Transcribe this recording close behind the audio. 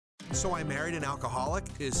So I Married an Alcoholic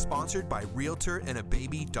is sponsored by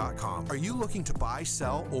RealtorAndABaby.com. Are you looking to buy,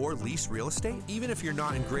 sell, or lease real estate? Even if you're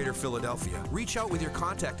not in Greater Philadelphia, reach out with your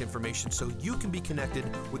contact information so you can be connected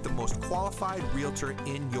with the most qualified realtor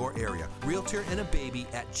in your area.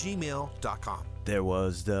 RealtorAndABaby@gmail.com. There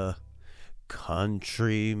was the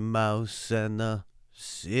country mouse and the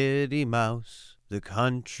city mouse. The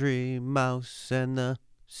country mouse and the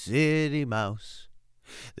city mouse.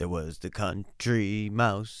 There was the country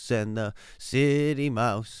mouse and the city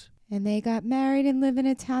mouse. And they got married and live in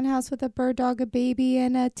a townhouse with a bird dog, a baby,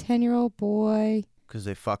 and a 10-year-old boy. Because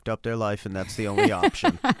they fucked up their life and that's the only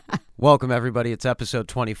option. Welcome, everybody. It's episode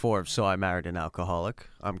 24 of So I Married an Alcoholic.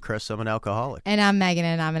 I'm Chris. I'm an alcoholic. And I'm Megan,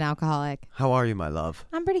 and I'm an alcoholic. How are you, my love?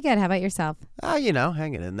 I'm pretty good. How about yourself?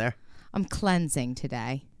 Hanging in there. I'm cleansing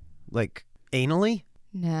today. Like, anally?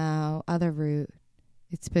 No, other route.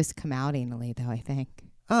 It's supposed to come out anally, though, I think.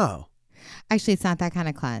 Oh. Actually, it's not that kind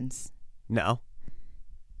of cleanse. No?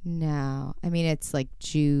 No. I mean, it's like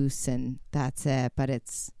juice and that's it. But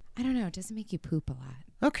it's, I don't know, it doesn't make you poop a lot.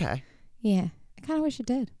 Okay. Yeah. I kind of wish it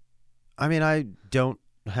did. I mean, I don't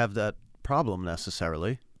have that problem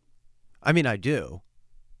necessarily. I mean, I do.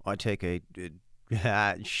 I take a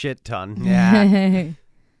shit ton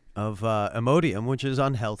of Imodium, which is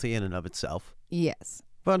unhealthy in and of itself. Yes.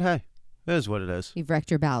 But hey, it is what it is. You've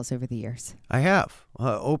wrecked your bowels over the years. I have.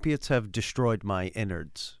 Opiates have destroyed my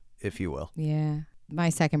innards, if you will. Yeah. My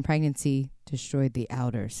second pregnancy destroyed the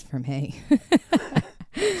outers for me.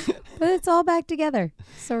 But it's all back together,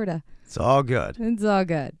 sort of. It's all good. It's all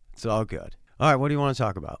good. It's all good. All right, what do you want to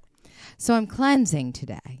talk about? So I'm cleansing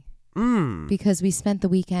today. Because we spent the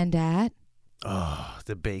weekend at... Oh,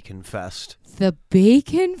 the Bacon Fest. The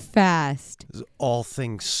Bacon Fest. All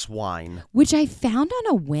things swine. Which I found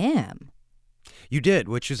on a whim. You did,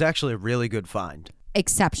 which is actually a really good find.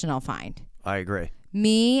 Exceptional find. I agree.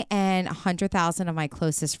 Me and 100,000 of my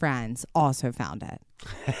closest friends also found it.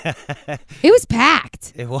 It was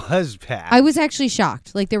packed. It was packed. I was actually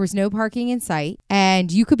shocked. Like, there was no parking in sight,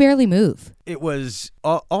 and you could barely move. It was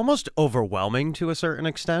almost overwhelming to a certain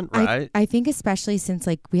extent, right? I think especially since,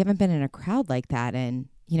 like, we haven't been in a crowd like that in,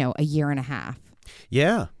 a year and a half.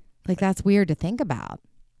 Yeah. Like, that's weird to think about.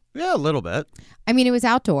 Yeah, a little bit. I mean, it was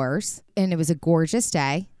outdoors, and it was a gorgeous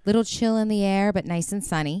day. Little chill in the air, but nice and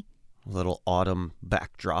sunny. A little autumn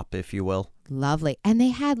backdrop, if you will. Lovely. And they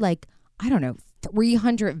had,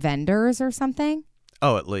 300 vendors or something.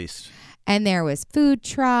 Oh, at least. And there was food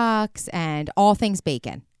trucks and all things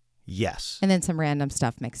bacon. Yes. And then some random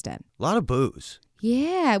stuff mixed in. A lot of booze.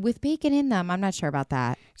 Yeah, with bacon in them. I'm not sure about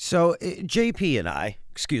that. So JP and I,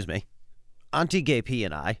 Auntie Gay P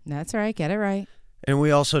and I. That's right. Get it right. And we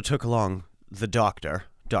also took along the doctor,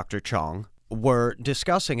 Dr. Chong. Were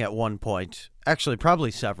discussing at one point, actually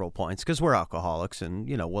probably several points, because we're alcoholics and,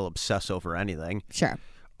 we'll obsess over anything. Sure.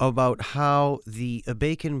 About how the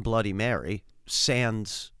Bacon Bloody Mary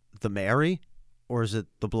sans the Mary, or is it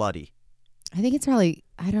the Bloody? I think it's probably,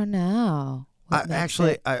 I don't know.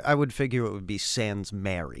 I would figure it would be sans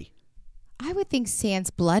Mary. I would think sans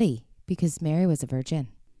bloody, because Mary was a virgin.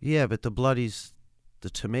 Yeah, but the Bloody's the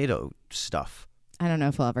tomato stuff. I don't know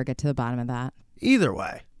if we'll ever get to the bottom of that. Either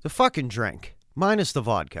way, the fucking drink, minus the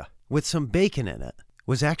vodka, with some bacon in it,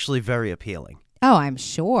 was actually very appealing. Oh, I'm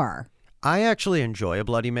sure. I actually enjoy a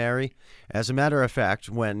Bloody Mary. As a matter of fact,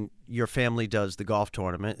 when your family does the golf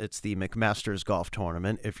tournament, it's the McMaster's Golf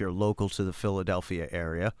Tournament. If you're local to the Philadelphia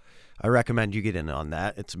area, I recommend you get in on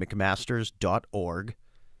that. It's mcmasters.org.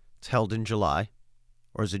 It's held in July.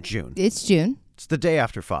 Or is it June? It's June. It's the day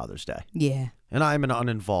after Father's Day. Yeah. And I'm an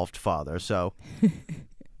uninvolved father, so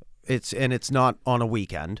it's not on a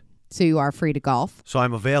weekend. So you are free to golf. So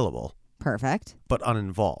I'm available. Perfect. But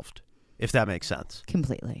uninvolved, if that makes sense.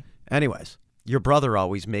 Completely. Anyways, your brother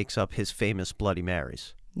always makes up his famous Bloody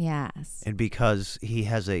Marys. Yes. And because he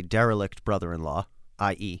has a derelict brother-in-law,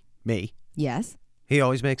 i.e. me. Yes. He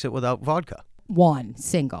always makes it without vodka. One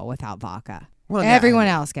single without vodka. Well, everyone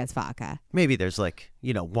else gets vodka. Maybe there's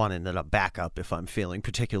one and then a backup if I'm feeling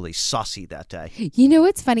particularly saucy that day. You know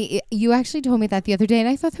what's funny? You actually told me that the other day, and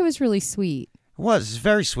I thought that was really sweet. It was. It's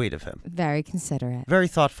very sweet of him. Very considerate. Very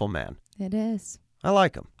thoughtful man. It is. I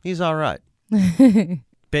like him. He's all right.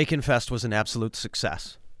 Bacon Fest was an absolute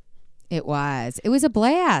success. It was. It was a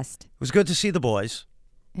blast. It was good to see the boys.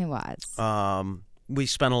 It was. We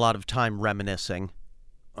spent a lot of time reminiscing.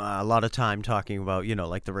 A lot of time talking about,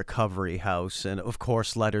 the recovery house. And, of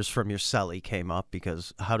course, letters from your cellie came up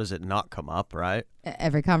because how does it not come up, right?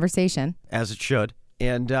 Every conversation. As it should.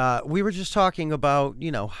 And we were just talking about,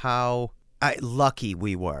 how lucky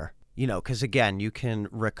we were. Because, again, you can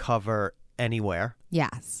recover anywhere.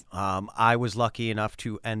 Yes. I was lucky enough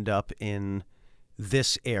to end up in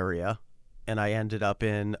this area, and I ended up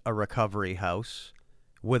in a recovery house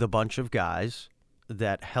with a bunch of guys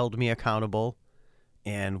that held me accountable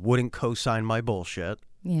and wouldn't co-sign my bullshit.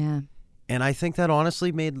 Yeah. And I think that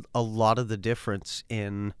honestly made a lot of the difference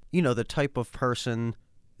in, the type of person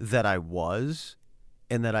that I was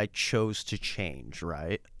and that I chose to change,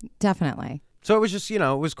 right? Definitely. So it was just, it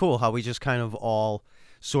was cool how we just kind of all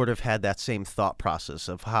sort of had that same thought process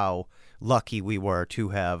of how lucky we were to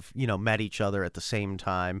have, met each other at the same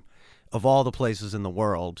time. Of all the places in the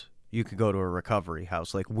world you could go to a recovery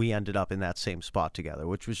house, like we ended up in that same spot together,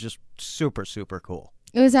 which was just super, super cool.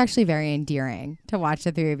 It was actually very endearing to watch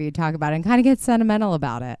the three of you talk about it and kind of get sentimental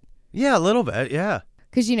about it. Yeah, a little bit, yeah.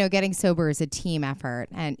 Because, getting sober is a team effort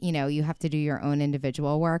and, you have to do your own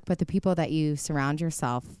individual work, but the people that you surround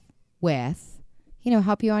yourself with,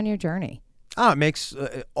 help you on your journey. It makes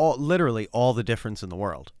literally all the difference in the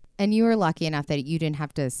world. And you were lucky enough that you didn't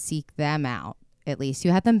have to seek them out, at least.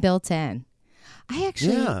 You had them built in. I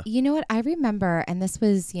actually, you know what? I remember, and this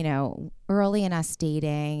was, early in us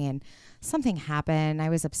dating, and something happened. I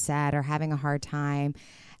was upset or having a hard time.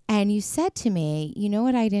 And you said to me, you know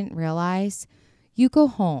what I didn't realize? You go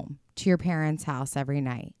home to your parents' house every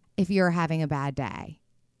night if you're having a bad day.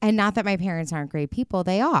 And not that my parents aren't great people.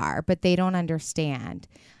 They are, but they don't understand.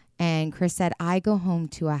 And Chris said, I go home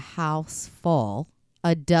to a house full,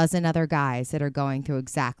 a dozen other guys that are going through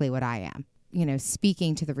exactly what I am.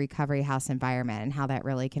 Speaking to the recovery house environment and how that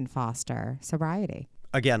really can foster sobriety.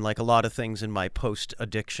 Again, like a lot of things in my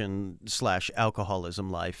post-addiction / alcoholism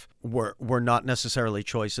life were not necessarily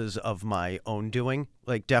choices of my own doing.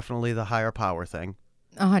 Like definitely the higher power thing.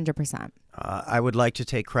 100%. I would like to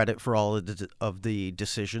take credit for all of the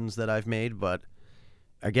decisions that I've made, but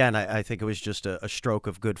again, I think it was just a stroke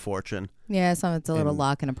of good fortune. Yeah, so it's a little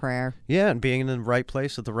luck and a prayer. Yeah, and being in the right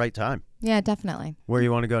place at the right time. Yeah, definitely. Where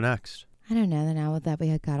you want to go next? I don't know, now that we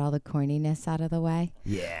had got all the corniness out of the way.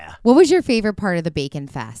 Yeah. What was your favorite part of the Bacon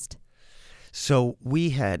Fest? So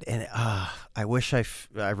we had, and I wish I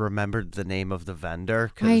remembered the name of the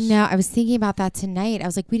vendor. I know. I was thinking about that tonight. I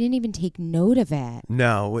was like, we didn't even take note of it.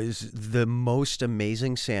 No, it was the most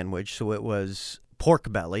amazing sandwich. So it was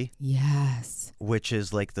pork belly. Yes. Which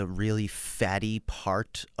is like the really fatty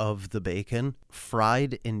part of the bacon,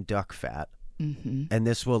 fried in duck fat. Mm-hmm. And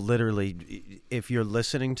this will literally, if you're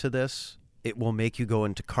listening to this, it will make you go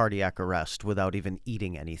into cardiac arrest without even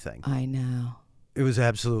eating anything. I know. It was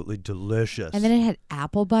absolutely delicious. And then it had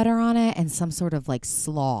apple butter on it and some sort of like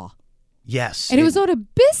slaw. Yes. And it was on a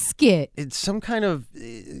biscuit. It's some kind of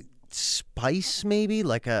spice, maybe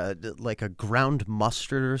like a ground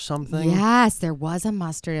mustard or something. Yes, there was a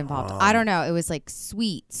mustard involved. I don't know. It was like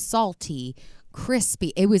sweet, salty,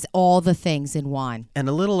 crispy. It was all the things in one. And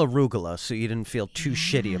a little arugula, so you didn't feel too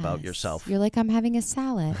shitty about yourself. You're like, I'm having a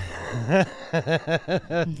salad.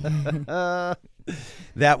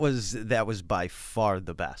 That was by far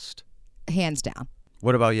the best. Hands down.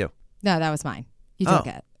 What about you? No, that was mine. You took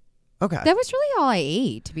it. Okay. That was really all I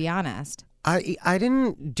ate, to be honest. I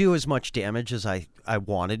didn't do as much damage as I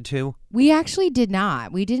wanted to. We actually did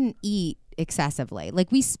not. We didn't eat excessively.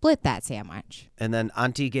 Like, we split that sandwich. And then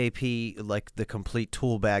Auntie Gay P, like the complete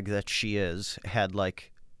tool bag that she is, had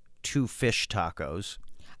like 2 fish tacos.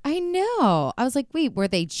 I know. I was like, wait, were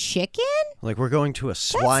they chicken? Like, we're going to a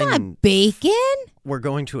swine. That's not bacon. We're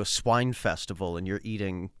going to a swine festival and you're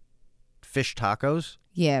eating fish tacos?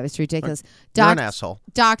 Yeah, it was ridiculous. You're an asshole.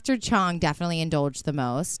 Dr. Chong definitely indulged the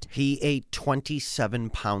most. He ate 27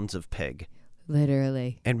 pounds of pig.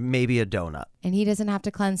 Literally. And maybe a donut. And he doesn't have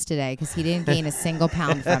to cleanse today because he didn't gain a single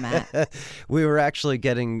pound from it. We were actually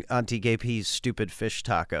getting Auntie Gay P's stupid fish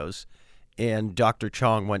tacos, and Dr.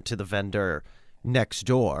 Chong went to the vendor next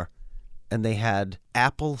door, and they had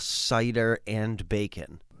apple cider and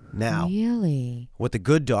bacon. Now, really? What the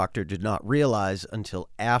good doctor did not realize until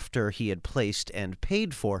after he had placed and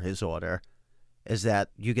paid for his order is that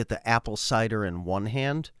you get the apple cider in one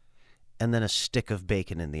hand and then a stick of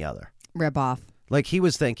bacon in the other. Rip off. Like, he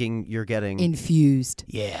was thinking you're getting... infused.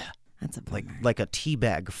 Yeah. That's a bummer. Like a tea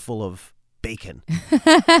bag full of bacon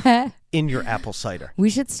in your apple cider. We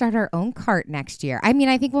should start our own cart next year. I mean,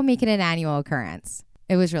 I think we'll make it an annual occurrence.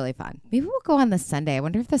 It was really fun. Maybe we'll go on the Sunday. I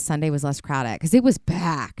wonder if the Sunday was less crowded because it was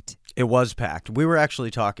packed. It was packed. We were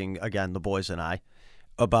actually talking, again, the boys and I,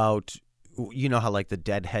 about, you know how like the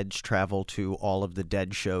Deadheads travel to all of the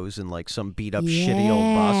Dead shows in like some beat up shitty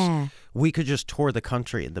old bus? We could just tour the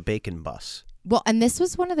country in the bacon bus. Well, and this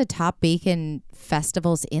was one of the top bacon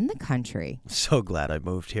festivals in the country. So glad I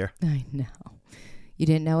moved here. I know. You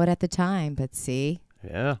didn't know it at the time, but see?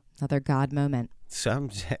 Yeah. Another God moment.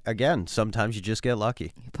 Sometimes you just get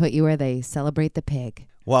lucky. Put you where they celebrate the pig.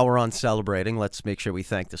 While we're on celebrating, let's make sure we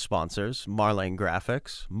thank the sponsors. Marlane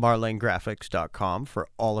Graphics, marlanegraphics.com for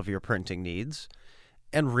all of your printing needs,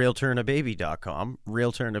 and realtorandababy.com,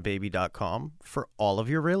 realtorandababy.com for all of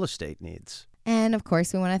your real estate needs. And, of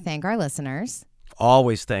course, we want to thank our listeners.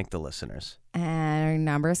 Always thank the listeners. And our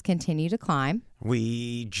numbers continue to climb.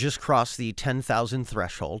 We just crossed the 10,000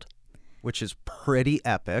 threshold, which is pretty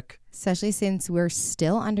epic. Especially since we're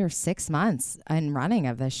still under 6 months in running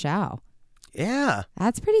of this show. Yeah.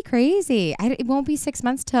 That's pretty crazy. It won't be 6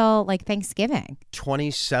 months till like Thanksgiving.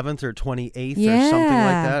 27th or 28th or something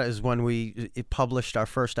like that is when we published our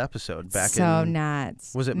first episode back in... So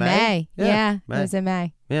nuts. Was it May? Yeah, May. It was in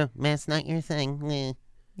May. Yeah. Math's not your thing.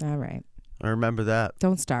 All right. I remember that.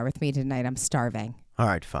 Don't start with me tonight. I'm starving. All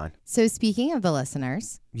right, fine. So speaking of the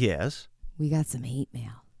listeners. Yes. We got some hate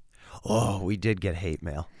mail. Oh, we did get hate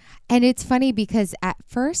mail. And it's funny because at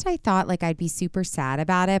first I thought like I'd be super sad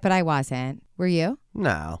about it, but I wasn't. Were you?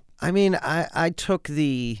 No. I mean, I took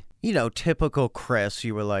the, typical Chris.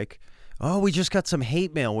 You were like, oh, we just got some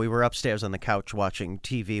hate mail. We were upstairs on the couch watching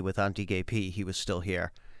TV with Auntie Gay P. He was still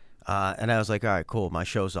here. And I was like, all right, cool. My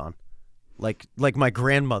show's on. Like my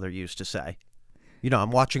grandmother used to say.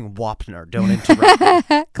 I'm watching Wapner. Don't interrupt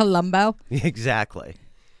me. Columbo. Exactly.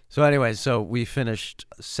 So anyway, we finished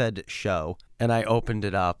said show, and I opened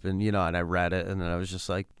it up, and and I read it, and then I was just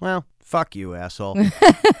like, well, fuck you, asshole.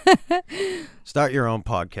 Start your own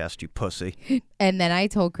podcast, you pussy. And then I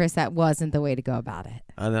told Chris that wasn't the way to go about it.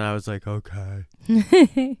 And then I was like, okay.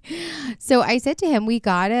 So I said to him, we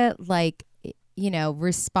gotta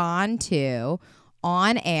respond to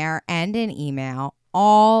on air and in email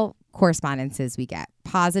all correspondences we get,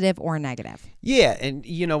 positive or negative. Yeah, and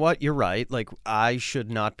you know what? You're right. Like, I should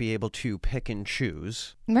not be able to pick and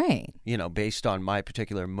choose. Right. Based on my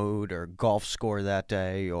particular mood or golf score that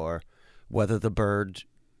day or whether the bird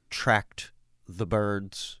tracked the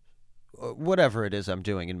birds, whatever it is I'm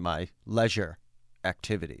doing in my leisure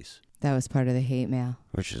activities. That was part of the hate mail.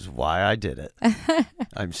 Which is why I did it.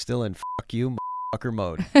 I'm still in fuck you, motherfucker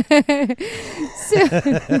mode.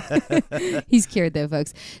 So, he's cured though,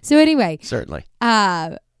 folks. So anyway. Certainly.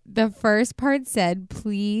 The first part said,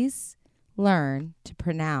 please learn to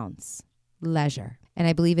pronounce leisure. And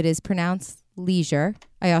I believe it is pronounced leisure.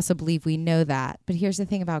 I also believe we know that. But here's the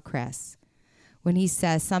thing about Chris. When he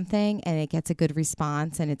says something and it gets a good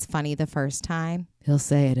response and it's funny the first time, he'll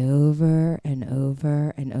say it over and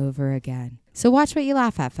over and over again. So watch what you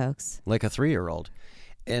laugh at, folks. Like a 3-year-old.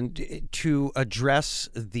 And to address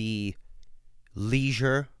the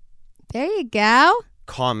leisure... There you go.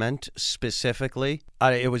 Comment specifically,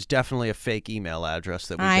 it was definitely a fake email address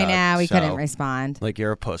that we got. I know, we couldn't respond. Like,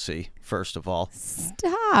 you're a pussy, first of all.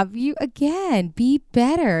 Stop. You, again, be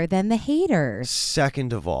better than the haters.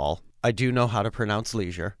 Second of all, I do know how to pronounce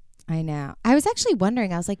leisure. I know. I was actually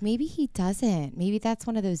wondering, I was like, maybe he doesn't. Maybe that's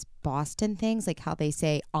one of those Boston things, like how they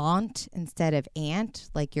say aunt instead of aunt,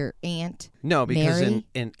 like your aunt. No, because Mary.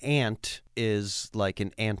 An ant is like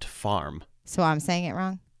an ant farm. So I'm saying it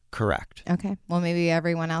wrong? Correct. Okay. Well, maybe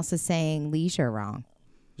everyone else is saying leisure wrong.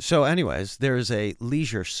 So anyways, there is a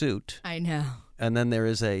leisure suit. I know. And then there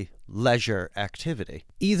is a leisure activity.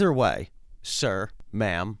 Either way, sir,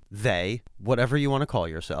 ma'am, they, whatever you want to call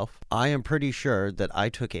yourself, I am pretty sure that I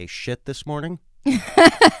took a shit this morning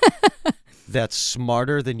that's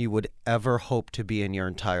smarter than you would ever hope to be in your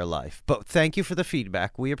entire life. But thank you for the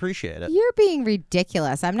feedback. We appreciate it. You're being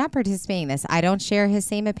ridiculous. I'm not participating in this. I don't share his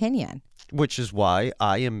same opinion. Which is why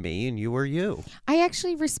I am me and you are you. I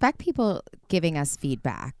actually respect people giving us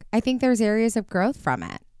feedback. I think there's areas of growth from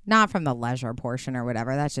it. Not from the leisure portion or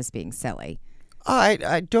whatever. That's just being silly.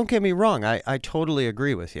 I don't get me wrong. I totally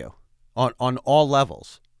agree with you on all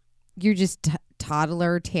levels. You're just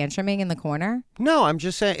toddler tantruming in the corner? No, I'm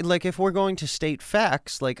just saying, like, if we're going to state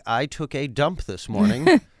facts, like, I took a dump this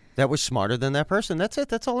morning that was smarter than that person. That's it.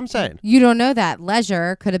 That's all I'm saying. You don't know that.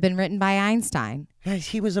 Leisure could have been written by Einstein.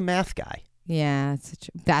 He was a math guy. Yeah,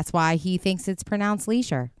 that's why he thinks it's pronounced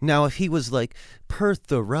leisure. Now, if he was like, per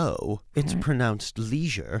Thoreau, it's pronounced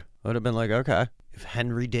leisure, I would have been like, okay. If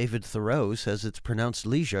Henry David Thoreau says it's pronounced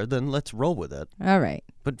leisure, then let's roll with it. All right.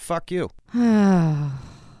 But fuck you.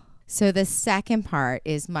 So the second part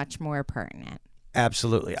is much more pertinent.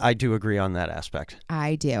 Absolutely. I do agree on that aspect.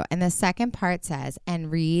 I do. And the second part says,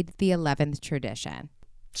 and read the 11th tradition.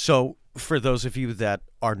 So for those of you that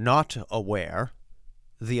are not aware,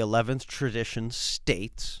 the 11th tradition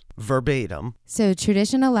states verbatim. So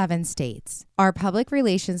tradition 11 states, our public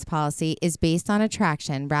relations policy is based on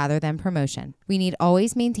attraction rather than promotion. We need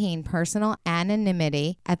always maintain personal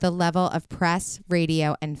anonymity at the level of press,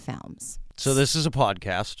 radio, and films. So this is a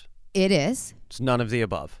podcast. It is. It's none of the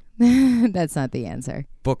above. That's not the answer.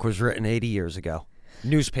 Book was written 80 years ago.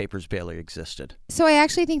 Newspapers barely existed. So I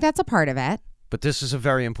actually think that's a part of it. But this is a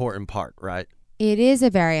very important part, right? It is a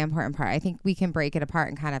very important part. I think we can break it apart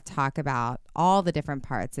and kind of talk about all the different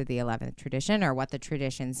parts of the 11th tradition or what the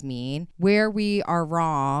traditions mean, where we are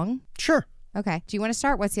wrong. Sure. Okay. Do you want to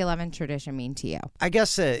start? What's the 11th tradition mean to you? I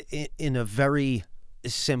guess in a very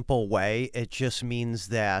simple way, it just means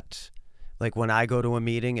that, like, when I go to a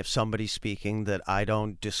meeting, if somebody's speaking, that I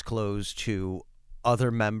don't disclose to other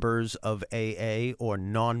members of AA or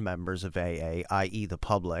non-members of AA, i.e. the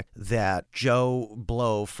public, that Joe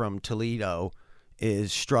Blow from Toledo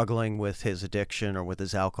is struggling with his addiction or with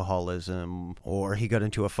his alcoholism, or he got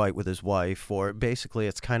into a fight with his wife, or basically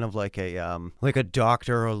it's kind of like a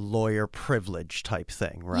doctor or lawyer privilege type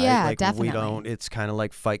thing, right? Yeah, like definitely. It's kind of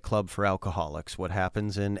like Fight Club for alcoholics. What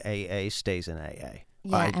happens in AA stays in AA.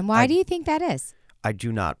 Yeah. And why do you think that is? I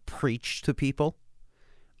do not preach to people.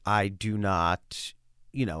 I do not,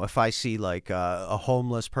 if I see like a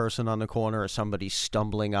homeless person on the corner or somebody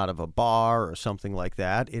stumbling out of a bar or something like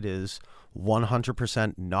that, it is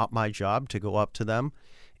 100% not my job to go up to them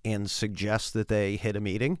and suggest that they hit a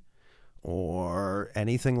meeting or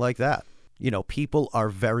anything like that. People are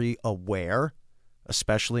very aware,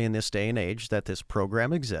 especially in this day and age, that this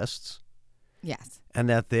program exists. Yes. And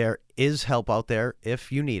that there is help out there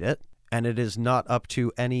if you need it. And it is not up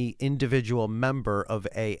to any individual member of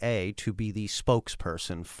AA to be the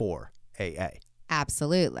spokesperson for AA.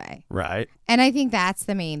 Absolutely. Right. And I think that's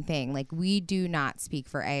the main thing. Like, we do not speak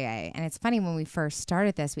for AA. And it's funny, when we first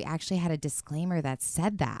started this, we actually had a disclaimer that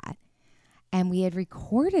said that. And we had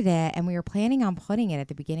recorded it, and we were planning on putting it at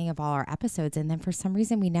the beginning of all our episodes. And then for some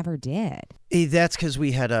reason, we never did. That's because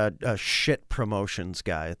we had a shit promotions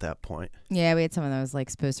guy at that point. Yeah, we had someone that was like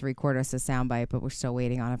supposed to record us a soundbite, but we're still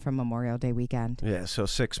waiting on it from Memorial Day weekend. Yeah, so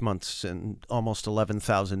 6 months and almost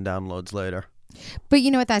 11,000 downloads later. But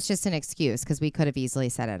you know what? That's just an excuse, because we could have easily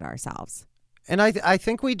said it ourselves. And I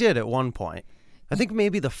think we did at one point. I think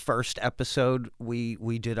maybe the first episode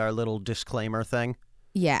we did our little disclaimer thing.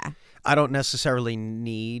 Yeah. I don't necessarily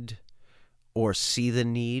need or see the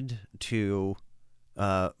need to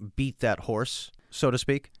beat that horse, so to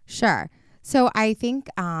speak. Sure. So I think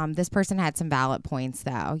this person had some valid points,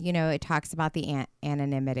 though. It talks about the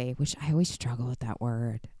anonymity, which I always struggle with that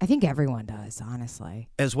word. I think everyone does, honestly.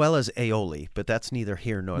 As well as aioli, but that's neither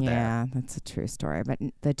here nor there. Yeah, that's a true story, but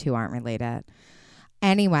the two aren't related.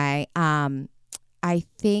 Anyway, I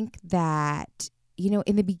think that,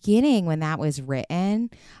 in the beginning when that was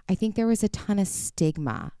written, I think there was a ton of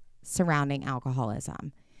stigma surrounding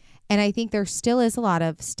alcoholism. And I think there still is a lot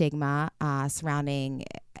of stigma surrounding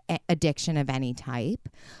addiction of any type.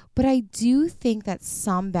 But I do think that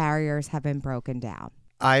some barriers have been broken down.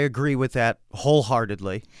 I agree with that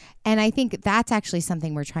wholeheartedly. And I think that's actually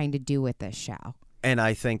something we're trying to do with this show. And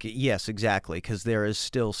I think, yes, exactly, because there is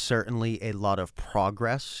still certainly a lot of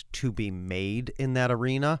progress to be made in that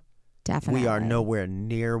arena. Definitely. We are nowhere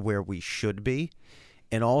near where we should be.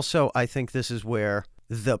 And also, I think this is where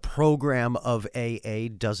the program of AA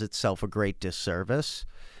does itself a great disservice.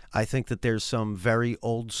 I think that there's some very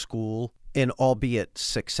old school, and albeit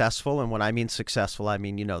successful, and when I mean successful, I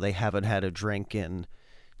mean, they haven't had a drink in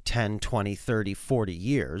 10, 20, 30, 40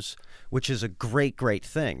 years, which is a great, great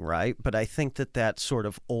thing, right? But I think that sort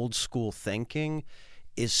of old school thinking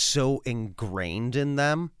is so ingrained in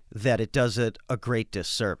them that it does it a great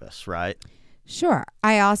disservice, right? Sure.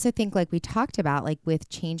 I also think, like we talked about, like with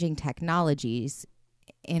changing technologies,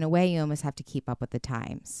 in a way you almost have to keep up with the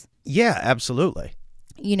times. Yeah, absolutely.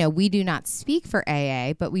 We do not speak for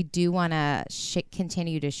AA, but we do want to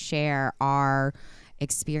continue to share our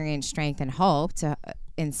experience, strength, and hope to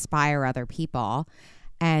inspire other people.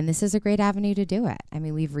 And this is a great avenue to do it. I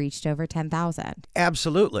mean, we've reached over 10,000.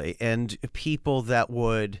 Absolutely. And people that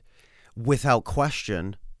would, without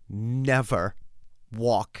question, never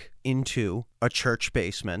walk into a church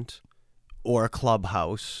basement or a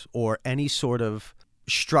clubhouse or any sort of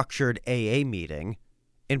structured AA meeting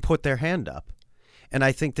and put their hand up. And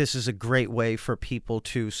I think this is a great way for people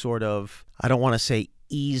to sort of, I don't want to say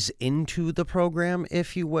ease into the program,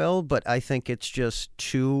 if you will, but I think it's just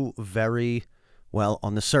two very, well,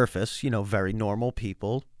 on the surface, very normal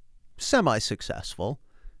people, semi-successful,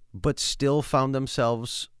 but still found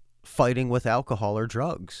themselves fighting with alcohol or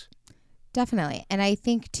drugs. Definitely. And I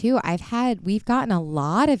think too, we've gotten a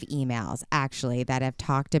lot of emails actually that have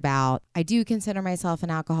talked about, I do consider myself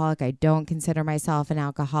an alcoholic. I don't consider myself an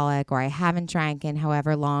alcoholic, or I haven't drank in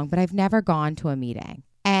however long, but I've never gone to a meeting.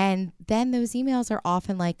 And then those emails are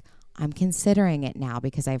often like, I'm considering it now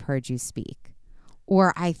because I've heard you speak.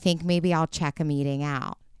 or I think maybe I'll check a meeting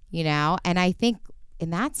out, you know? And I think in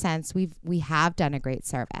that sense, we have done a great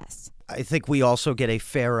service. I think we also get a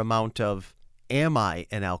fair amount of, am I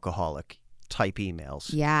an alcoholic type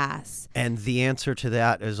emails? Yes. And the answer to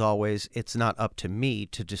that is always, it's not up to me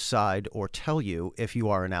to decide or tell you if you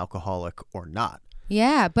are an alcoholic or not.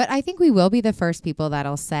 Yeah, but I think we will be the first people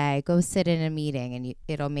that'll say, go sit in a meeting and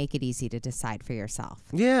it'll make it easy to decide for yourself.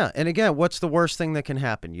 Yeah. And again, what's the worst thing that can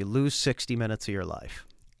happen? You lose 60 minutes of your life.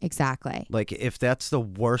 Exactly. Like, if that's the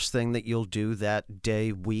worst thing that you'll do that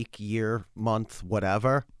day, week, year, month,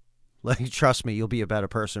 whatever, like, trust me, you'll be a better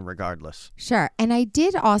person regardless. Sure. And I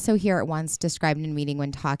did also hear it once described in a meeting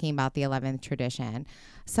when talking about the 11th tradition.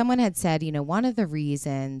 Someone had said, you know, one of the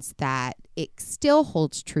reasons that it still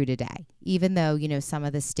holds true today, even though, you know, some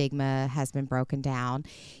of the stigma has been broken down,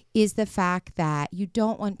 is the fact that you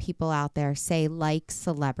don't want people out there, say, like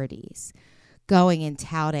celebrities, going and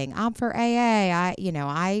touting, I'm for AA,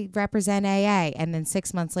 I represent AA. And then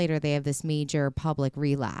 6 months later, they have this major public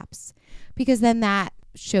relapse, because then that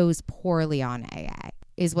shows poorly on AA,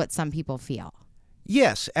 is what some people feel.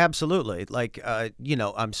 Yes, absolutely. Like,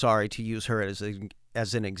 I'm sorry to use her as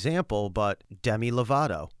an example, but Demi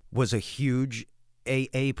Lovato was a huge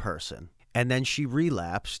AA person. And then she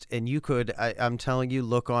relapsed, and you could, I'm telling you,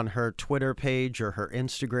 look on her Twitter page or her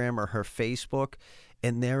Instagram or her Facebook,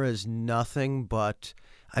 and there is nothing but,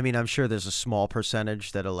 I mean, I'm sure there's a small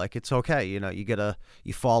percentage that are like, it's okay, you know,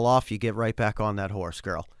 you fall off, you get right back on that horse,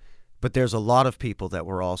 girl. But there's a lot of people that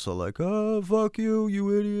were also like, oh, fuck you,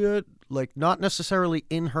 you idiot. Like, not necessarily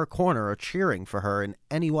in her corner or cheering for her in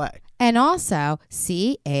any way. And also,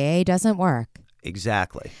 see, AA doesn't work.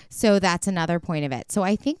 Exactly. So that's another point of it. So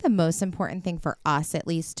I think the most important thing for us, at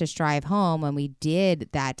least, to strive home when we did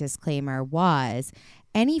that disclaimer was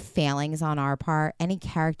any failings on our part, any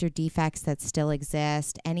character defects that still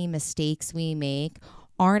exist, any mistakes we make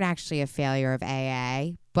aren't actually a failure of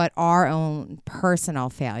AA, but our own personal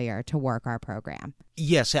failure to work our program.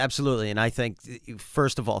 Yes, absolutely. And I think,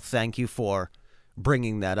 first of all, thank you for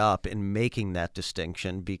bringing that up and making that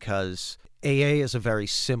distinction, because AA is a very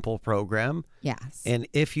simple program. Yes. And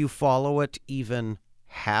if you follow it even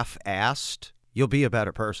half-assed, you'll be a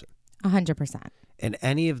better person. 100%. And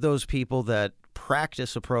any of those people that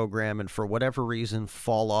practice a program and for whatever reason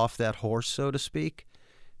fall off that horse, so to speak,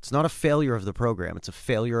 it's not a failure of the program. It's a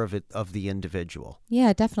failure of the individual.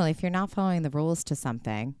 Yeah, definitely. If you're not following the rules to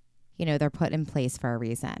something, you know, they're put in place for a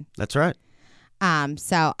reason. That's right.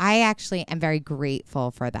 So I actually am very grateful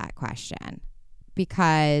for that question,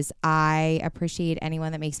 because I appreciate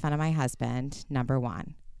anyone that makes fun of my husband, number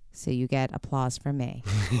one. So you get applause from me.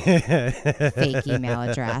 Fake email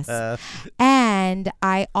address. And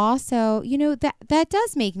I also, you know, that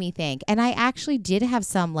does make me think. And I actually did have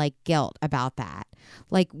some like guilt about that.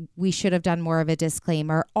 Like, we should have done more of a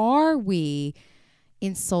disclaimer. Are we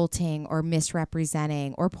insulting or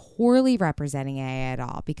misrepresenting or poorly representing AA at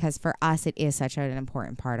all? Because for us, it is such an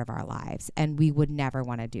important part of our lives, and we would never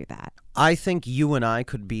want to do that. I think you and I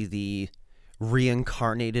could be the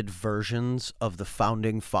reincarnated versions of the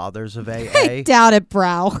founding fathers of AA. I doubt it,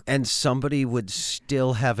 bro. And somebody would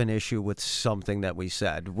still have an issue with something that we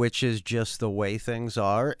said, which is just the way things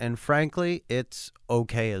are. And frankly, it's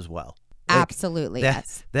okay as well. Absolutely,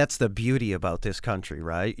 yes. That's the beauty about this country,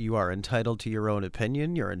 right? You are entitled to your own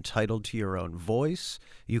opinion. You're entitled to your own voice.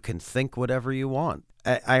 You can think whatever you want.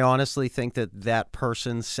 I honestly think that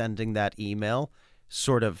person sending that email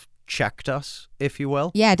sort of checked us, if you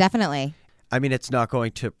will. Yeah, definitely. I mean, it's not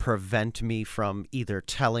going to prevent me from either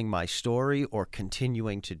telling my story or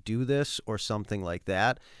continuing to do this or something like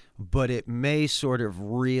that, but it may sort of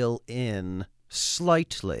reel in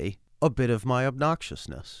slightly a bit of my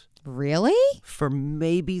obnoxiousness. Really? For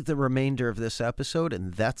maybe the remainder of this episode,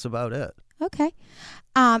 and that's about it. Okay.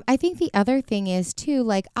 I think the other thing is, too,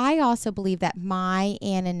 like, I also believe that my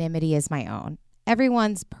anonymity is my own.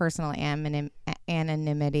 Everyone's personal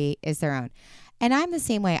anonymity is their own. And I'm the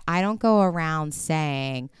same way. I don't go around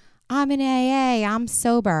saying, I'm in AA, I'm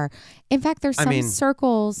sober. In fact, there's some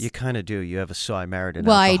circles. You kind of do. You have a "So I Married an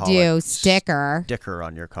Alcoholic" I do. sticker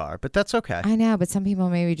on your car, but that's okay. I know, but some people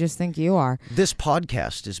maybe just think you are. This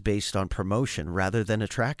podcast is based on promotion rather than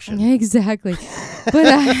attraction. Exactly.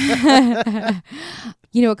 But,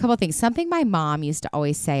 you know, a couple of things. Something my mom used to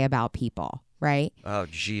always say about people, right? Oh,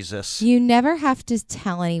 Jesus. You never have to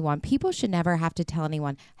tell anyone. People should never have to tell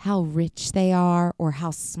anyone how rich they are or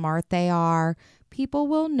how smart they are. People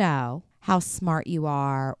will know how smart you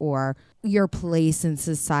are or your place in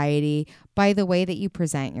society by the way that you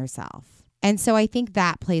present yourself. And so I think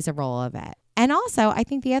that plays a role of it. And also, I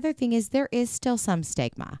think the other thing is there is still some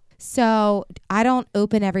stigma. So I don't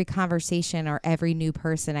open every conversation or every new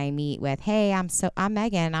person I meet with, hey, I'm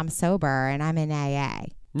Megan, I'm sober and I'm in AA.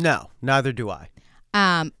 No, neither do I.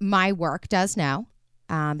 My work does know.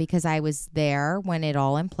 Because I was there when it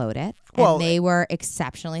all imploded, Well, and they were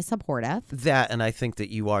exceptionally supportive. That, and I think that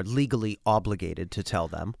you are legally obligated to tell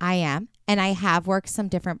them. I am. And I have worked some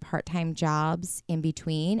different part-time jobs in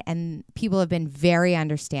between, and people have been very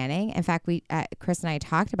understanding. In fact, Chris and I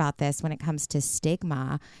talked about this when it comes to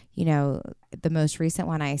stigma. You know, the most recent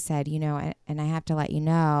one I said, you know, and I have to let you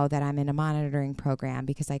know that I'm in a monitoring program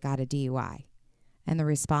because I got a DUI. And the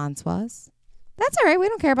response was, that's all right. We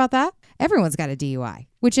don't care about that. Everyone's got a DUI,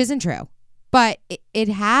 which isn't true. But it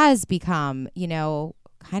has become, you know,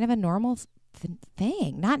 kind of a normal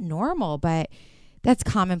thing. Not normal, but that's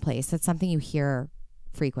commonplace. That's something you hear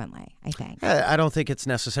frequently, I think. I don't think it's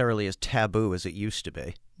necessarily as taboo as it used to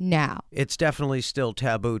be. No. It's definitely still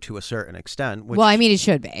taboo to a certain extent. Well, I mean, it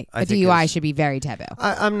should be. A DUI should be very taboo.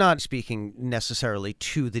 I'm not speaking necessarily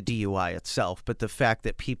to the DUI itself, but the fact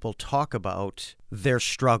that people talk about their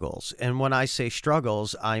struggles. And when I say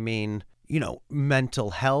struggles, I mean, you know, mental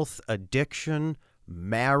health, addiction,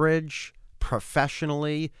 marriage,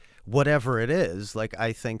 professionally, whatever it is. Like,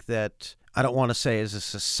 I think that, I don't want to say as a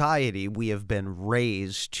society, we have been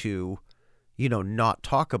raised to, you know, not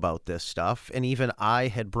talk about this stuff. And even I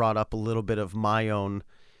had brought up a little bit of my own,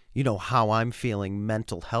 you know, how I'm feeling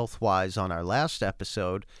mental health wise on our last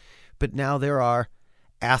episode. But now there are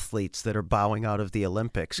athletes that are bowing out of the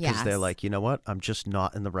Olympics because they're like, you know what? I'm just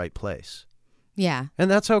not in the right place. Yeah.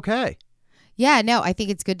 And that's okay. Yeah, no, I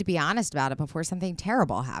think it's good to be honest about it before something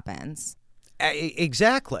terrible happens.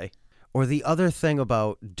 Exactly. Or the other thing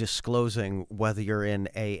about disclosing whether you're in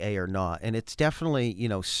AA or not, and it's definitely, you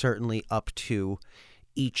know, certainly up to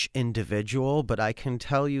each individual, but I can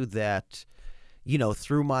tell you that, you know,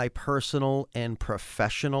 through my personal and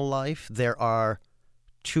professional life, there are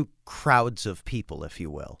two crowds of people, if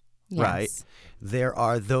you will, right? There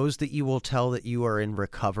are those that you will tell that you are in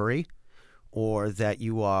recovery, or that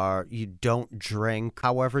you don't drink,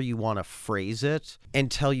 however you want to phrase it,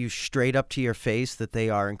 and tell you straight up to your face that they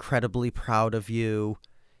are incredibly proud of you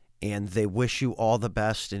and they wish you all the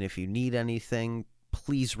best. And if you need anything,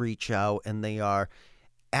 please reach out. And they are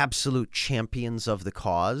absolute champions of the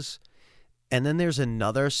cause. And then there's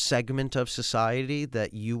another segment of society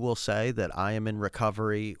that you will say that I am in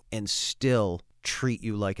recovery and still treat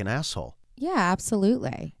you like an asshole. Yeah,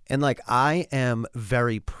 absolutely. And like, I am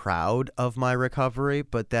very proud of my recovery,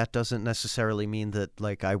 but that doesn't necessarily mean that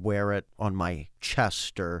like I wear it on my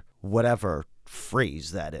chest or whatever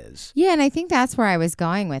phrase that is. Yeah, and I think that's where I was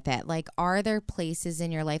going with it. Like, are there places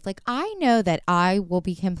in your life? Like, I know that I will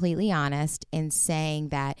be completely honest in saying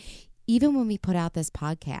that even when we put out this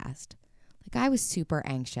podcast, like, I was super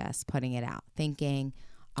anxious putting it out, thinking,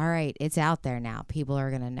 all right, it's out there now. People are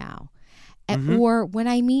going to know. Or when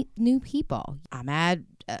I meet new people, I'm at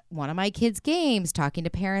one of my kids' games talking to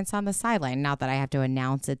parents on the sideline. Not that I have to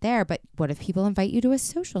announce it there, but what if people invite you to a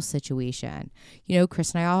social situation? You know,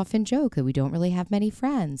 Chris and I often joke that we don't really have many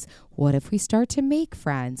friends. What if we start to make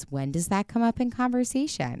friends? When does that come up in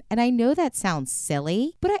conversation? And I know that sounds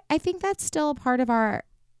silly, but I think that's still a part of our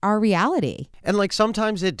reality. And like,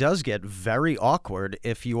 sometimes it does get very awkward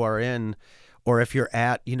if you are in, or if you're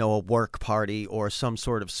at, you know, a work party or some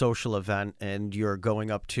sort of social event and you're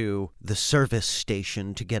going up to the service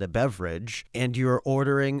station to get a beverage and you're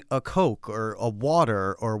ordering a Coke or a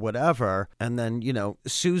water or whatever. And then, you know,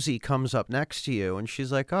 Susie comes up next to you and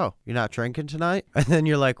she's like, oh, you're not drinking tonight? And then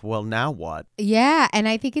you're like, well, now what? Yeah. And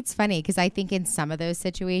I think it's funny because I think in some of those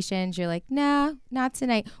situations, you're like, nah, not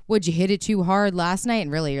tonight. Would you hit it too hard last night?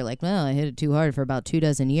 And really, you're like, well, I hit it too hard for about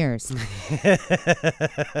 24 years.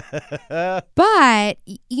 But,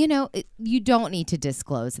 you know, you don't need to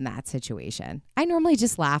disclose in that situation. I normally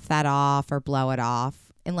just laugh that off or blow it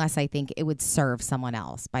off unless I think it would serve someone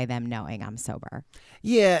else by them knowing I'm sober.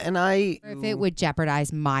 Yeah, and or if it would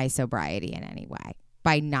jeopardize my sobriety in any way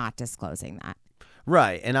by not disclosing that.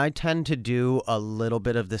 Right, and I tend to do a little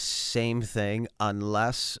bit of the same thing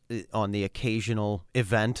unless on the occasional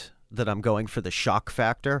event that I'm going for the shock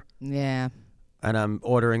factor. Yeah. And I'm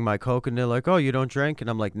ordering my Coke, and they're like, oh, you don't drink? And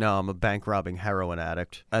I'm like, no, I'm a bank-robbing heroin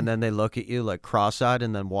addict. And then they look at you like cross-eyed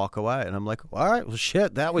and then walk away. And I'm like, all right, well,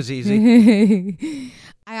 shit, that was easy.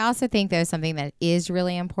 I also think, though, something that is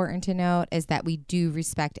really important to note is that we do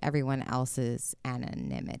respect everyone else's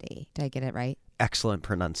anonymity. Did I get it right? Excellent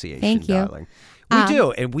pronunciation, Thank you. darling. We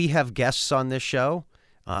do, and we have guests on this show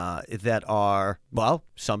that are, well,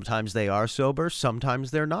 sometimes they are sober, sometimes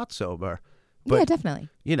they're not sober. But, yeah, definitely.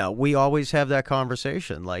 You know, we always have that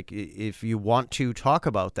conversation. Like, if you want to talk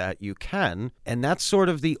about that, you can. And that's sort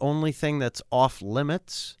of the only thing that's off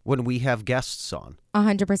limits when we have guests on.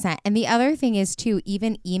 100%. And the other thing is, too,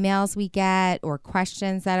 even emails we get or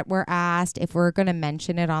questions that were asked, if we're going to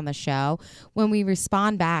mention it on the show, when we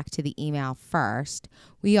respond back to the email first,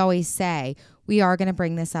 we always say, we are going to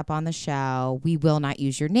bring this up on the show. We will not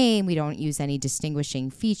use your name. We don't use any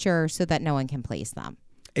distinguishing feature so that no one can place them.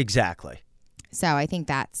 Exactly. So I think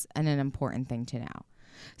that's an important thing to know.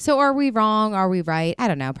 So are we wrong? Are we right? I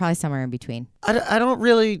don't know. Probably somewhere in between. I don't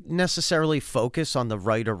really necessarily focus on the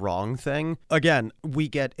right or wrong thing. Again, we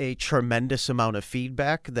get a tremendous amount of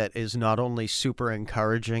feedback that is not only super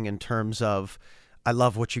encouraging in terms of, I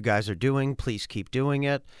love what you guys are doing, please keep doing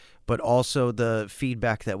it, but also the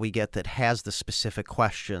feedback that we get that has the specific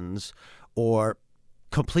questions, or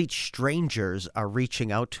complete strangers are reaching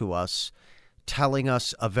out to us, telling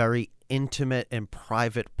us a very intimate and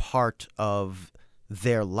private part of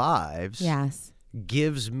their lives. Yes.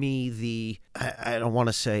 Gives me the, I don't want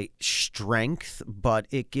to say strength, but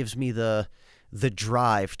it gives me the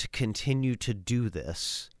drive to continue to do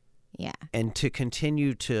this. Yeah. And to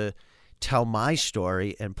continue to tell my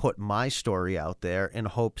story and put my story out there in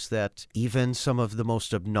hopes that even some of the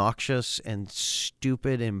most obnoxious and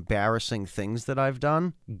stupid, embarrassing things that I've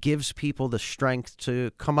done gives people the strength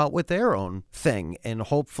to come out with their own thing and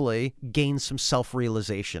hopefully gain some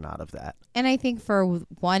self-realization out of that. And I think for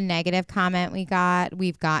one negative comment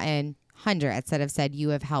we've gotten hundreds that have said, you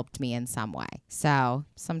have helped me in some way. So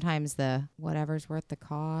sometimes the whatever's worth the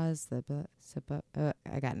cause,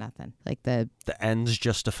 I got nothing. Like the ends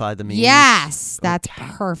justify the means. Yes, that's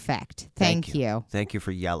Okay. Perfect. Thank you. Thank you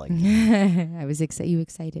for yelling. I was excited. You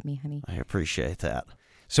excited me, honey. I appreciate that.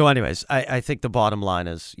 So anyways, I think the bottom line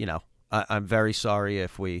is, you know, I'm very sorry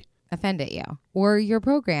if we offended you or your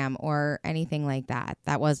program or anything like that.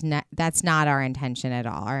 That's not our intention at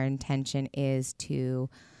all. Our intention is to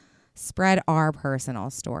spread our personal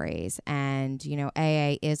stories, and you know,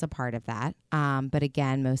 AA is a part of that, but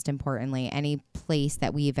again, most importantly, any place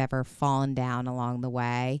that we've ever fallen down along the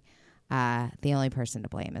way, the only person to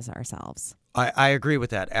blame is ourselves. I agree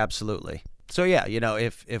with that, absolutely. So yeah, you know,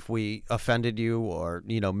 if we offended you or,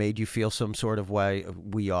 you know, made you feel some sort of way,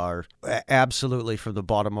 we are absolutely, from the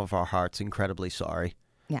bottom of our hearts, incredibly sorry.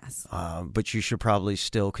 Yes. But you should probably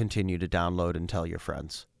still continue to download and tell your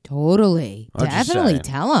friends. Totally. I'm just Definitely saying.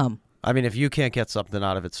 tell them. I mean, if you can't get something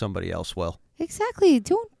out of it, somebody else will. Exactly.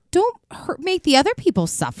 Don't make the other people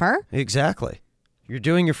suffer. Exactly. You're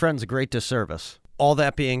doing your friends a great disservice. All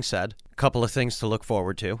that being said, a couple of things to look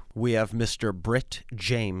forward to. We have Mr. Britt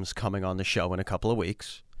James coming on the show in a couple of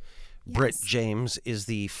weeks. Yes. Britt James is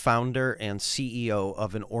the founder and CEO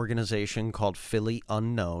of an organization called Philly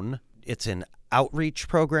Unknown. It's an outreach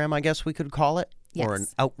program, I guess we could call it, or an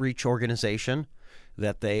outreach organization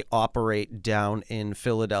that they operate down in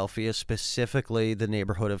Philadelphia, specifically the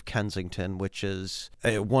neighborhood of Kensington, which is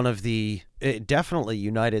one of the definitely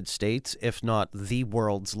United States, if not the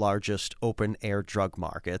world's largest open-air drug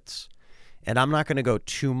markets. And I'm not going to go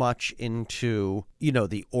too much into, you know,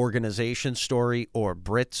 the organization story or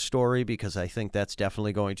Britt's story, because I think that's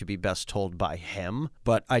definitely going to be best told by him.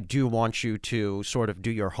 But I do want you to sort of do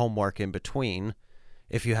your homework in between.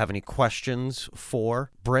 If you have any questions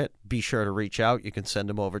for Britt, be sure to reach out. You can send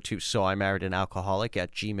them over to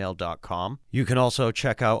soimarriedanalcoholic@gmail.com. You can also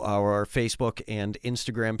check out our Facebook and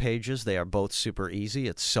Instagram pages. They are both super easy.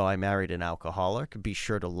 It's So I Married an Alcoholic. Be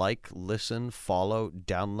sure to like, listen, follow,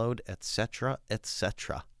 download, etc.,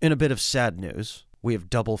 etc. In a bit of sad news, we have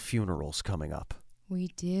double funerals coming up. We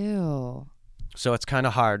do. So it's kind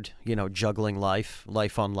of hard, you know, juggling life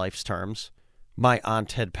on life's terms. My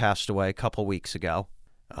aunt had passed away a couple weeks ago.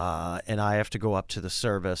 And I have to go up to the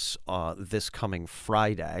service this coming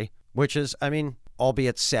Friday, which is, I mean,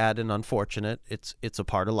 albeit sad and unfortunate, it's a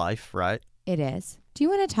part of life, right? It is. Do you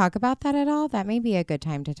want to talk about that at all? That may be a good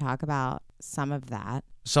time to talk about some of that.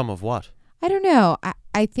 Some of what? I don't know.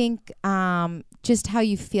 I think just how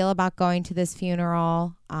you feel about going to this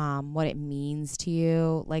funeral, what it means to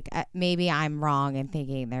you. Like, maybe I'm wrong in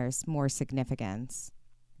thinking there's more significance.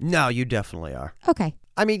 No, you definitely are. Okay.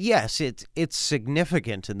 I mean, yes, it's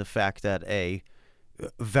significant in the fact that a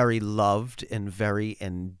very loved and very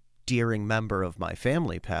endearing member of my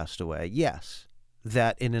family passed away. Yes,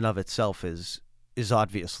 that in and of itself is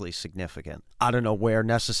obviously significant. I don't know where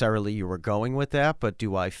necessarily you were going with that, but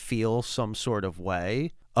do I feel some sort of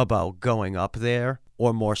way about going up there,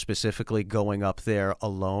 or more specifically going up there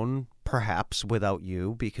alone, perhaps without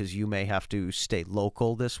you, because you may have to stay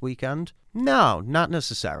local this weekend? No, not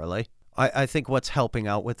necessarily. I think what's helping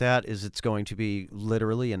out with that is it's going to be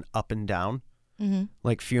literally an up and down Mm-hmm.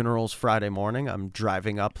 Like funerals Friday morning. I'm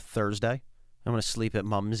driving up Thursday. I'm going to sleep at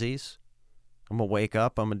Mumsy's. I'm going to wake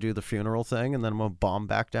up. I'm going to do the funeral thing, and then I'm going to bomb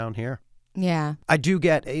back down here. Yeah. I do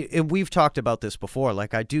get, and we've talked about this before,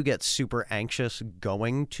 like I do get super anxious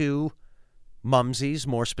going to Mumsy's,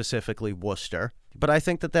 more specifically Worcester. But I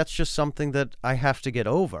think that that's just something that I have to get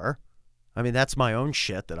over. I mean, that's my own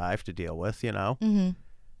shit that I have to deal with, you know? Mm-hmm.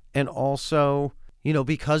 And also, you know,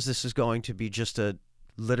 because this is going to be just a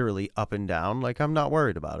literally up and down, like I'm not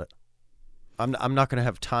worried about it. I'm not going to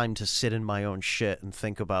have time to sit in my own shit and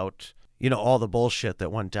think about, you know, all the bullshit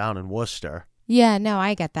that went down in Worcester. Yeah, no,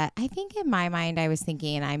 I get that. I think in my mind, I was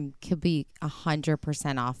thinking I could be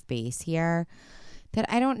 100% off base here. That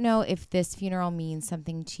I don't know if this funeral means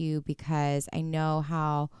something to you because I know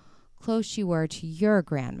how close you were to your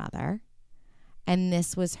grandmother. And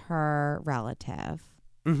this was her relative.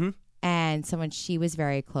 Mm-hmm. And someone she was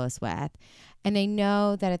very close with. And I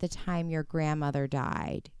know that at the time your grandmother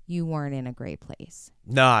died, you weren't in a great place.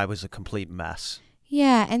 No, I was a complete mess.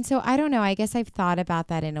 Yeah. And so I don't know. I guess I've thought about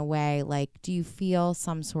that in a way. Like, do you feel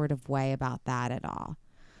some sort of way about that at all?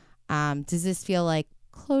 Does this feel like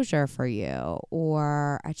closure for you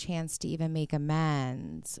or a chance to even make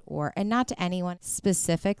amends and not to anyone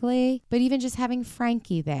specifically, but even just having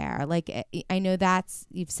Frankie there? Like, I know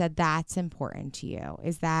you've said that's important to you.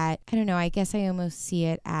 Is that, I don't know, I guess I almost see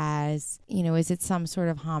it as, you know, is it some sort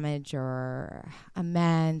of homage or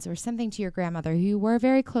amends or something to your grandmother who you were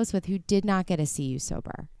very close with who did not get to see you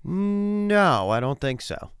sober? No, I don't think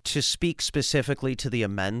so. To speak specifically to the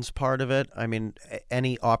amends part of it, I mean,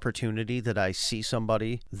 any opportunity that I see somebody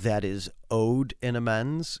that is owed an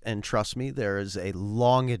amends, and trust me, there is a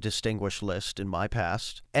long and distinguished list in my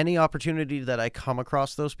past. Any opportunity that I come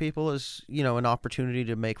across those people is, you know, an opportunity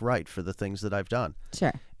to make right for the things that I've done.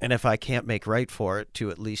 Sure. And if I can't make right for it, to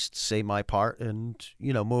at least say my part and,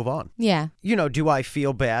 you know, move on. Yeah. You know, do I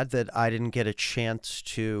feel bad that I didn't get a chance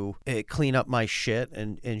to clean up my shit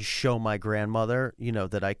and show my grandmother, you know,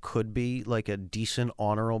 that I could be like a decent,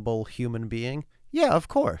 honorable human being? Yeah, of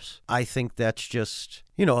course. I think that's just,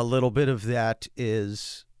 you know, a little bit of that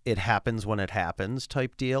is it happens when it happens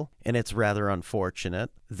type deal. And it's rather unfortunate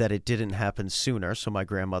that it didn't happen sooner so my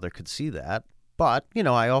grandmother could see that. But, you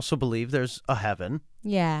know, I also believe there's a heaven.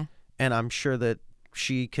 Yeah. And I'm sure that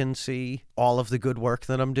she can see all of the good work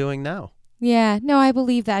that I'm doing now. Yeah. No, I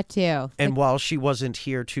believe that too. And while she wasn't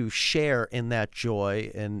here to share in that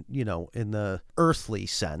joy and, you know, in the earthly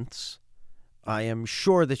sense, I am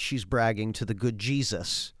sure that she's bragging to the good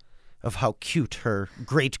Jesus of how cute her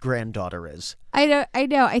great-granddaughter is. I know.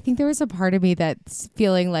 I think there was a part of me that's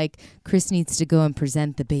feeling like Chris needs to go and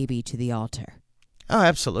present the baby to the altar. Oh,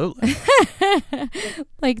 absolutely.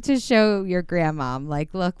 Like to show your grandmom,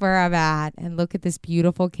 like, look where I'm at and look at this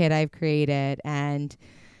beautiful kid I've created. And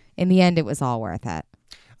in the end, it was all worth it.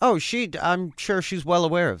 Oh, I'm sure she's well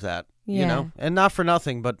aware of that, Yeah. you know, and not for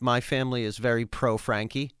nothing, but my family is very pro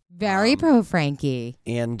Frankie. Very pro Frankie.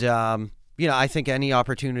 And, you know, I think any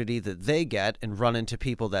opportunity that they get and run into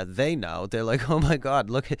people that they know, they're like, oh my God,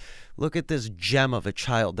 look at this gem of a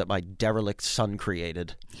child that my derelict son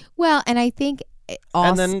created. Well, and I think also,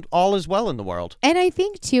 and then all is well in the world. And I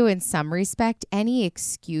think too, in some respect, any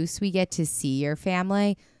excuse we get to see your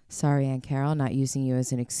family. Sorry, Aunt Carol, not using you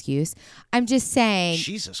as an excuse. I'm just saying.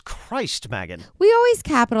 Jesus Christ, Megan. We always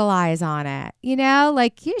capitalize on it. You know,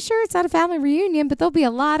 like, yeah, sure, it's not a family reunion, but there'll be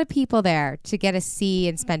a lot of people there to get to see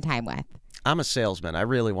and spend time with. I'm a salesman. I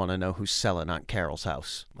really want to know who's selling Aunt Carol's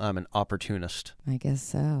house. I'm an opportunist. I guess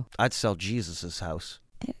so. I'd sell Jesus's house.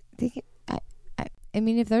 I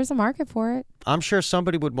mean, if there's a market for it. I'm sure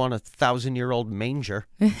somebody would want a 1,000-year-old manger.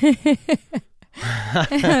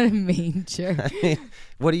 Manger. I mean,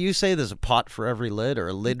 what do you say? There's a pot for every lid or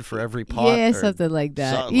a lid for every pot? Yeah, something like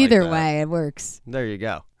that. Something Either like that. way, it works. There you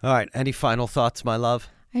go. All right. Any final thoughts, my love?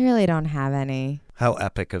 I really don't have any. How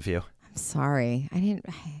epic of you. I'm sorry. I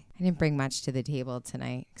didn't bring much to the table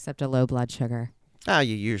tonight except a low blood sugar.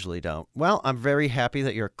 You usually don't. Well, I'm very happy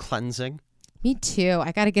that you're cleansing. Me too.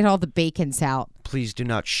 I got to get all the bacons out. Please do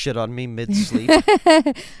not shit on me mid-sleep.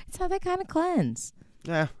 It's not that kind of cleanse.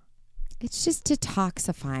 Yeah. It's just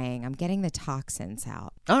detoxifying. I'm getting the toxins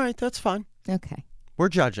out. All right. That's fine. Okay. We're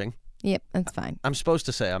judging. Yep, that's fine. I'm supposed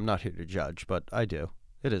to say I'm not here to judge, but I do.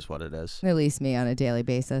 It is what it is. Release me on a daily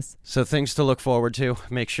basis. So things to look forward to.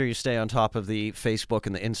 Make sure you stay on top of the Facebook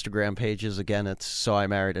and the Instagram pages. Again, it's So I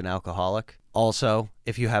Married an Alcoholic. Also,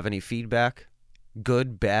 if you have any feedback,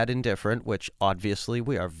 good, bad, indifferent, which obviously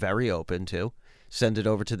we are very open to, send it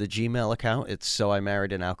over to the Gmail account. It's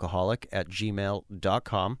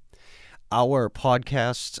soimarriedanalcoholic@gmail.com. Our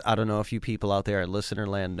podcasts, I don't know if you people out there in listener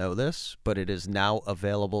land know this, but it is now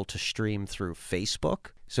available to stream through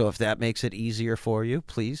Facebook. So if that makes it easier for you,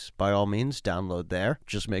 please, by all means, download there.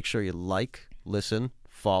 Just make sure you like, listen,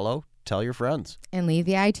 follow, tell your friends. And leave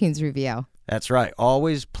the iTunes review. That's right.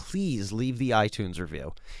 Always, please leave the iTunes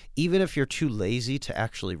review. Even if you're too lazy to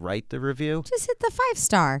actually write the review, Just hit the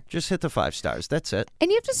 5-star. just hit the 5 stars. That's it.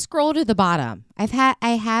 And you have to scroll to the bottom. I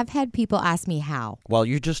have had people ask me how. Well,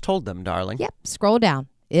 you just told them, darling. Yep, scroll down.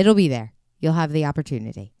 It'll be there. You'll have the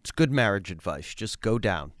opportunity. It's good marriage advice. Just go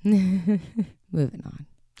down. Moving on.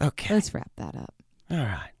 Okay. Let's wrap that up. All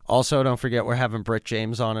right. Also, don't forget we're having Britt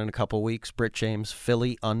James on in a couple weeks. Britt James,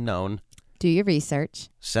 Philly Unknown. Do your research.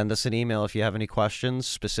 Send us an email if you have any questions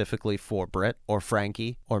specifically for Britt or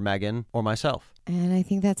Frankie or Megan or myself. And I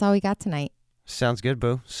think that's all we got tonight. Sounds good,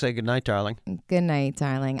 boo. Say goodnight, darling. Good night,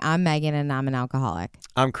 darling. I'm Megan, and I'm an alcoholic.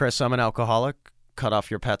 I'm Chris. I'm an alcoholic. Cut off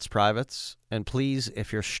your pet's privates. And please,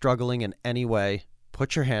 if you're struggling in any way,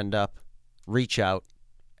 put your hand up, reach out,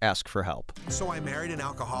 ask for help. So I Married an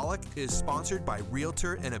Alcoholic is sponsored by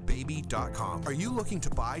RealtorAndABaby.com. Are you looking to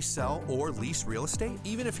buy, sell, or lease real estate?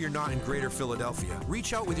 Even if you're not in Greater Philadelphia,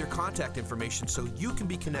 reach out with your contact information so you can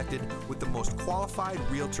be connected with the most qualified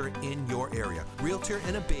realtor in your area.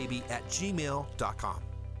 RealtorAndABaby@gmail.com.